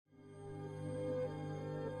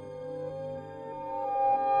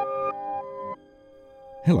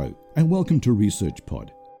Hello and welcome to Research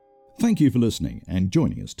Pod. Thank you for listening and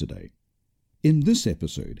joining us today. In this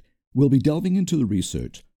episode, we'll be delving into the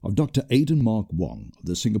research of Dr. Aidan Mark Wong of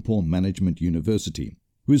the Singapore Management University,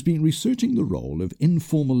 who has been researching the role of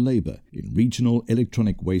informal labour in regional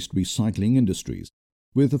electronic waste recycling industries,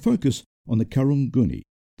 with a focus on the Karung Guni,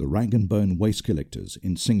 the rag and bone waste collectors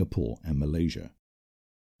in Singapore and Malaysia.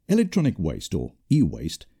 Electronic waste, or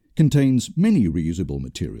e-waste, contains many reusable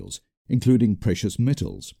materials, including precious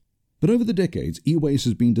metals. But over the decades, e-waste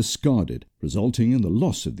has been discarded, resulting in the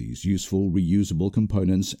loss of these useful, reusable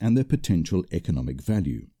components and their potential economic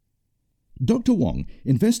value. Dr. Wong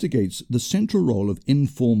investigates the central role of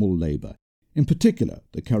informal labour, in particular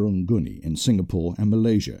the Karung Guni in Singapore and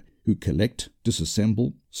Malaysia, who collect,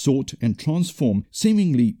 disassemble, sort and transform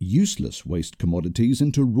seemingly useless waste commodities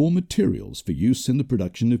into raw materials for use in the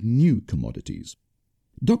production of new commodities.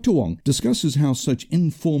 Dr. Wong discusses how such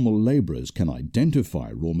informal labourers can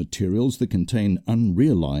identify raw materials that contain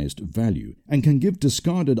unrealised value and can give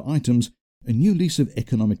discarded items a new lease of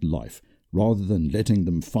economic life rather than letting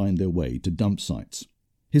them find their way to dump sites.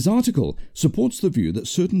 His article supports the view that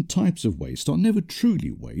certain types of waste are never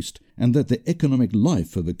truly waste and that the economic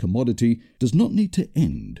life of a commodity does not need to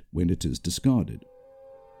end when it is discarded.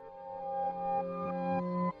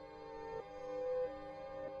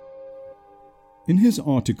 In his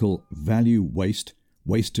article Value Waste,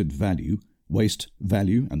 Wasted Value, Waste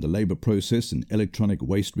Value and the Labour Process in Electronic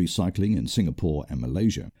Waste Recycling in Singapore and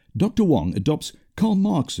Malaysia, Dr. Wong adopts Karl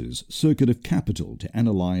Marx's circuit of capital to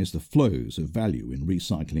analyse the flows of value in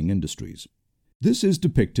recycling industries. This is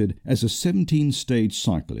depicted as a 17-stage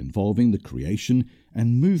cycle involving the creation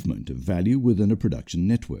and movement of value within a production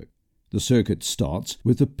network. The circuit starts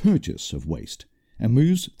with the purchase of waste and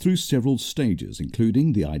moves through several stages,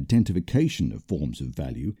 including the identification of forms of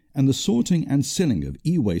value and the sorting and selling of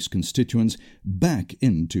e-waste constituents back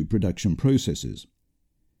into production processes.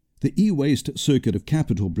 The e-waste circuit of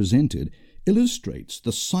capital presented illustrates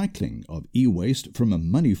the cycling of e-waste from a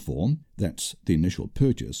money form, that's the initial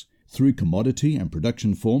purchase, through commodity and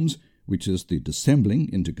production forms, which is the disassembling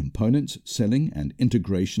into components, selling and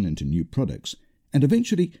integration into new products, and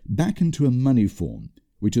eventually back into a money form,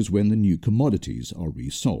 which is when the new commodities are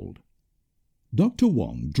resold. Dr.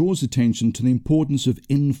 Wong draws attention to the importance of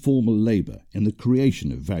informal labour in the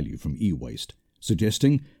creation of value from e-waste,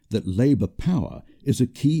 suggesting that labour power is a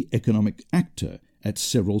key economic actor at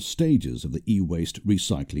several stages of the e-waste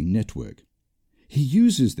recycling network. He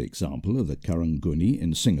uses the example of the Karung Guni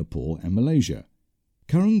in Singapore and Malaysia.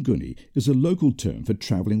 Karung Guni is a local term for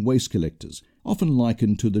travelling waste collectors, often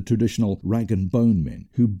likened to the traditional rag and bone men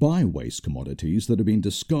who buy waste commodities that have been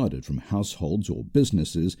discarded from households or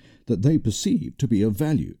businesses that they perceive to be of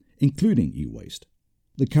value, including e-waste.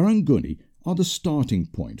 The Karung Guni are the starting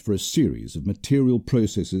point for a series of material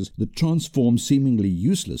processes that transform seemingly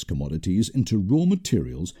useless commodities into raw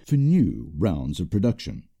materials for new rounds of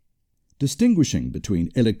production. Distinguishing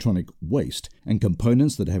between electronic waste and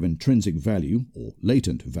components that have intrinsic value or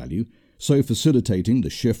latent value, so facilitating the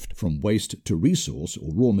shift from waste to resource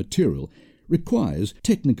or raw material, requires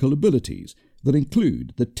technical abilities that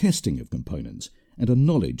include the testing of components and a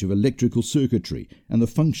knowledge of electrical circuitry and the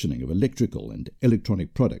functioning of electrical and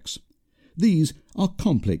electronic products. These are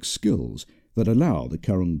complex skills that allow the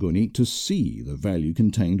Karung Guni to see the value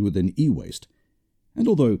contained within e-waste. And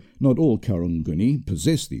although not all Karung Guni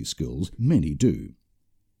possess these skills, many do.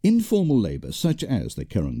 Informal labour, such as the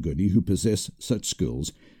Karung Guni who possess such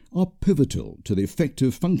skills, are pivotal to the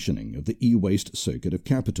effective functioning of the e-waste circuit of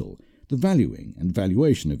capital, the valuing and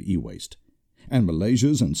valuation of e-waste. And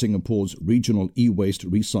Malaysia's and Singapore's regional e-waste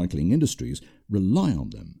recycling industries rely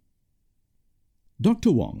on them.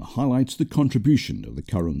 Dr. Wong highlights the contribution of the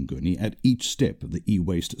Karung Guni at each step of the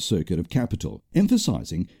e-waste circuit of capital,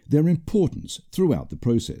 emphasising their importance throughout the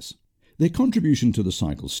process. Their contribution to the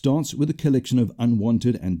cycle starts with the collection of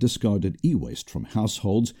unwanted and discarded e-waste from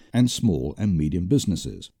households and small and medium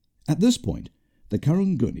businesses. At this point, the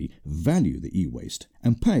Karung Guni value the e-waste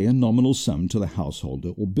and pay a nominal sum to the householder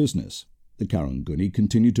or business. The Karung Guni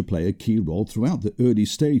continue to play a key role throughout the early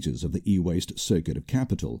stages of the e-waste circuit of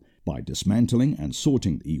capital by dismantling and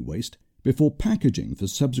sorting the e-waste before packaging for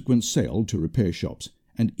subsequent sale to repair shops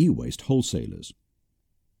and e-waste wholesalers.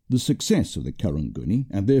 The success of the Karung Guni,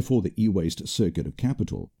 and therefore the e-waste circuit of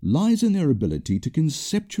capital, lies in their ability to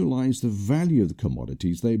conceptualize the value of the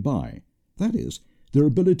commodities they buy, that is, their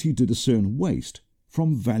ability to discern waste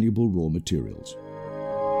from valuable raw materials.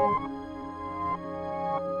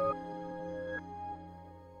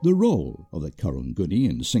 The role of the Karung Guni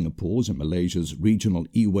in Singapore's and Malaysia's regional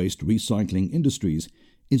e-waste recycling industries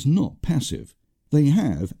is not passive, They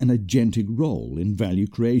have an agentic role in value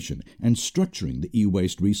creation and structuring the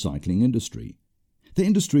e-waste recycling industry. The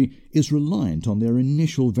industry is reliant on their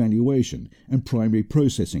initial valuation and primary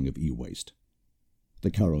processing of e-waste.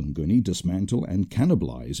 The Karanguni dismantle and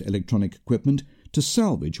cannibalize electronic equipment to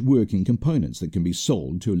salvage working components that can be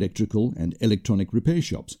sold to electrical and electronic repair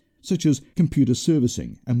shops, such as computer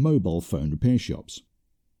servicing and mobile phone repair shops.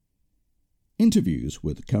 Interviews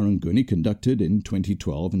with Karanguni conducted in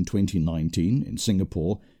 2012 and 2019 in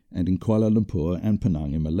Singapore and in Kuala Lumpur and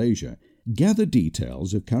Penang in Malaysia gather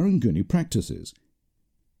details of Karanguni practices.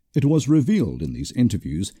 It was revealed in these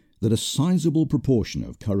interviews that a sizable proportion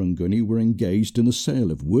of Karanguni were engaged in the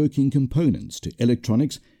sale of working components to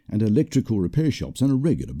electronics and electrical repair shops on a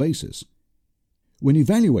regular basis. When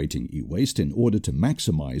evaluating e-waste in order to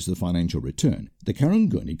maximize the financial return, the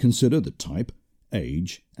Karanguni consider the type,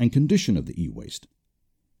 age, and condition of the e-waste.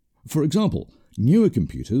 For example, newer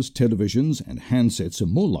computers, televisions, and handsets are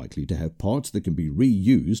more likely to have parts that can be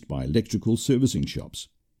reused by electrical servicing shops.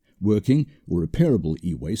 Working or repairable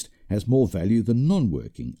e-waste has more value than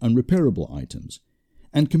non-working, unrepairable items,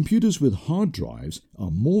 and computers with hard drives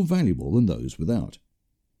are more valuable than those without.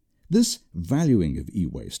 This valuing of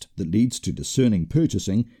e-waste that leads to discerning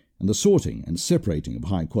purchasing and the sorting and separating of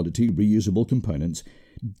high-quality reusable components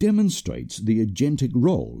demonstrates the agentic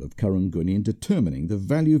role of Karanguni in determining the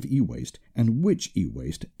value of e-waste and which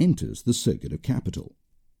e-waste enters the circuit of capital.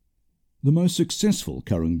 The most successful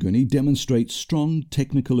Karanguni demonstrate strong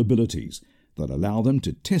technical abilities that allow them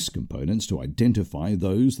to test components to identify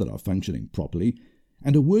those that are functioning properly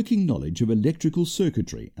and a working knowledge of electrical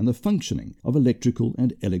circuitry and the functioning of electrical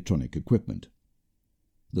and electronic equipment.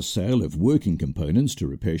 The sale of working components to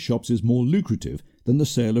repair shops is more lucrative than the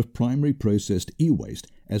sale of primary processed e-waste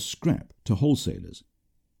as scrap to wholesalers.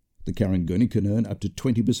 The Karanguni can earn up to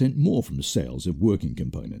 20% more from sales of working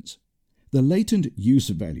components. The latent use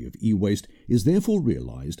value of e-waste is therefore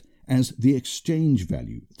realized as the exchange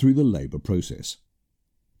value through the labor process.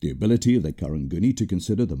 The ability of the Karanguni to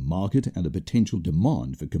consider the market and the potential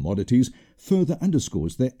demand for commodities further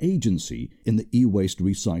underscores their agency in the e-waste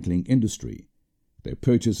recycling industry. Their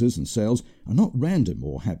purchases and sales are not random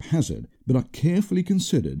or haphazard, but are carefully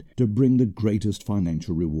considered to bring the greatest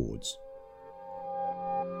financial rewards.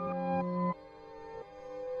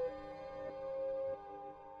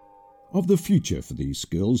 Of the future for these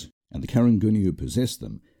skills, and the Karanguni who possess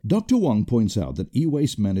them, Dr. Wong points out that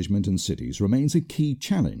e-waste management in cities remains a key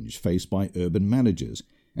challenge faced by urban managers,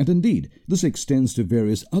 and indeed this extends to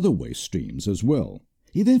various other waste streams as well.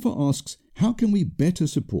 He therefore asks, how can we better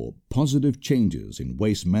support positive changes in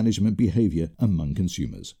waste management behavior among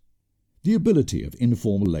consumers? The ability of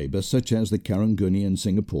informal labor such as the Karanguni in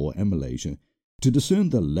Singapore and Malaysia to discern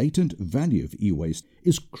the latent value of e-waste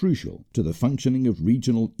is crucial to the functioning of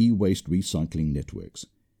regional e-waste recycling networks.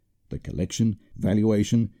 The collection,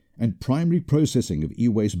 valuation, and primary processing of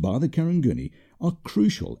e-waste by the Karanguni are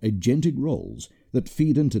crucial agentic roles that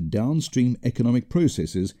feed into downstream economic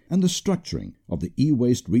processes and the structuring of the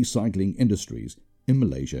e-waste recycling industries in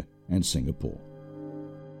Malaysia and Singapore.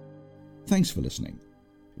 Thanks for listening.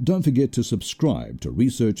 Don't forget to subscribe to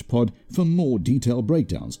ResearchPod for more detailed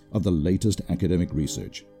breakdowns of the latest academic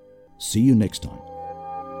research. See you next time.